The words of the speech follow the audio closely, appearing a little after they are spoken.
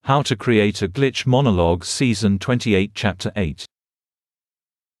How to Create a Glitch Monologues Season 28 Chapter 8.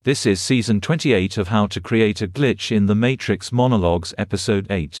 This is Season 28 of How to Create a Glitch in the Matrix Monologues Episode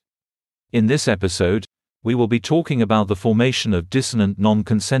 8. In this episode, we will be talking about the formation of dissonant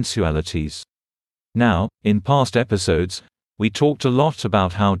non-consensualities. Now, in past episodes, we talked a lot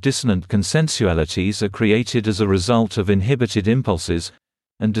about how dissonant consensualities are created as a result of inhibited impulses,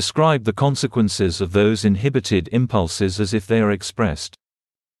 and described the consequences of those inhibited impulses as if they are expressed.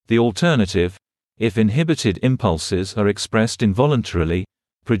 The alternative, if inhibited impulses are expressed involuntarily,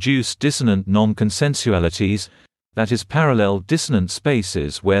 produce dissonant non-consensualities, that is, parallel dissonant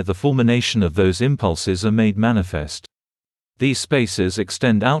spaces where the fulmination of those impulses are made manifest. These spaces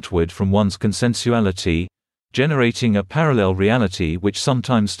extend outward from one's consensuality, generating a parallel reality which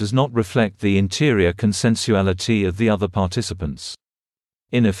sometimes does not reflect the interior consensuality of the other participants.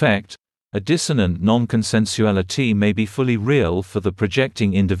 In effect, a dissonant non-consensuality may be fully real for the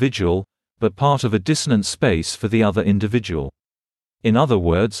projecting individual, but part of a dissonant space for the other individual. In other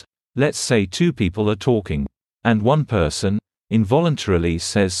words, let's say two people are talking, and one person, involuntarily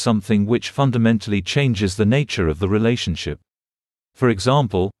says something which fundamentally changes the nature of the relationship. For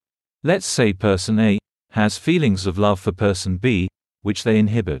example, let's say person A has feelings of love for person B, which they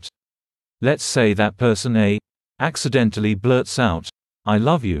inhibit. Let's say that person A accidentally blurts out, "I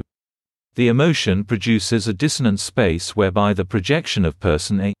love you." The emotion produces a dissonant space whereby the projection of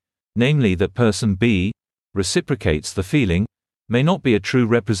person A, namely that person B, reciprocates the feeling, may not be a true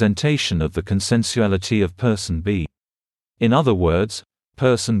representation of the consensuality of person B. In other words,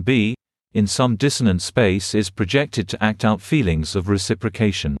 person B, in some dissonant space, is projected to act out feelings of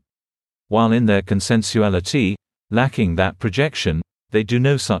reciprocation. While in their consensuality, lacking that projection, they do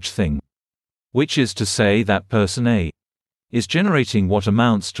no such thing. Which is to say that person A is generating what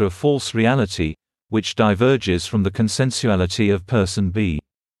amounts to a false reality, which diverges from the consensuality of person B.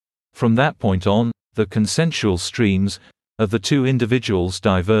 From that point on, the consensual streams of the two individuals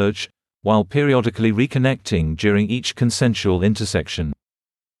diverge, while periodically reconnecting during each consensual intersection.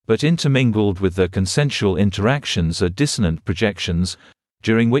 But intermingled with the consensual interactions are dissonant projections,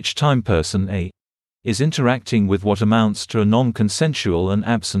 during which time person A is interacting with what amounts to a non-consensual and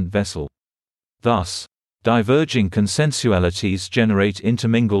absent vessel. Thus, diverging consensualities generate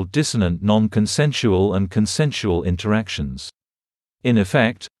intermingled dissonant non-consensual and consensual interactions. In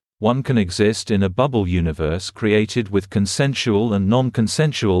effect, one can exist in a bubble universe created with consensual and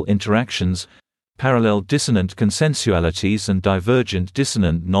non-consensual interactions, parallel dissonant consensualities and divergent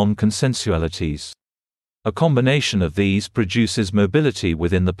dissonant non-consensualities. A combination of these produces mobility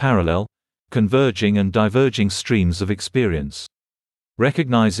within the parallel, converging and diverging streams of experience.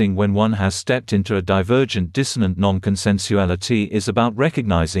 Recognizing when one has stepped into a divergent dissonant non-consensuality is about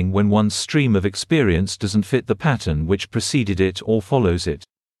recognizing when one's stream of experience doesn't fit the pattern which preceded it or follows it.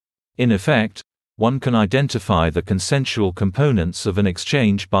 In effect, one can identify the consensual components of an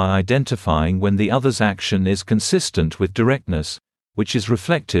exchange by identifying when the other's action is consistent with directness, which is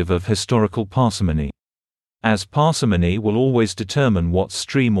reflective of historical parsimony. As parsimony will always determine what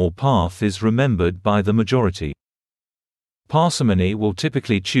stream or path is remembered by the majority. Parsimony will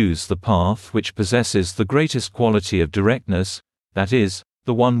typically choose the path which possesses the greatest quality of directness, that is,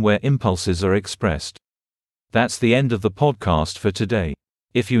 the one where impulses are expressed. That's the end of the podcast for today.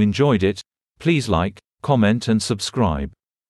 If you enjoyed it, please like, comment and subscribe.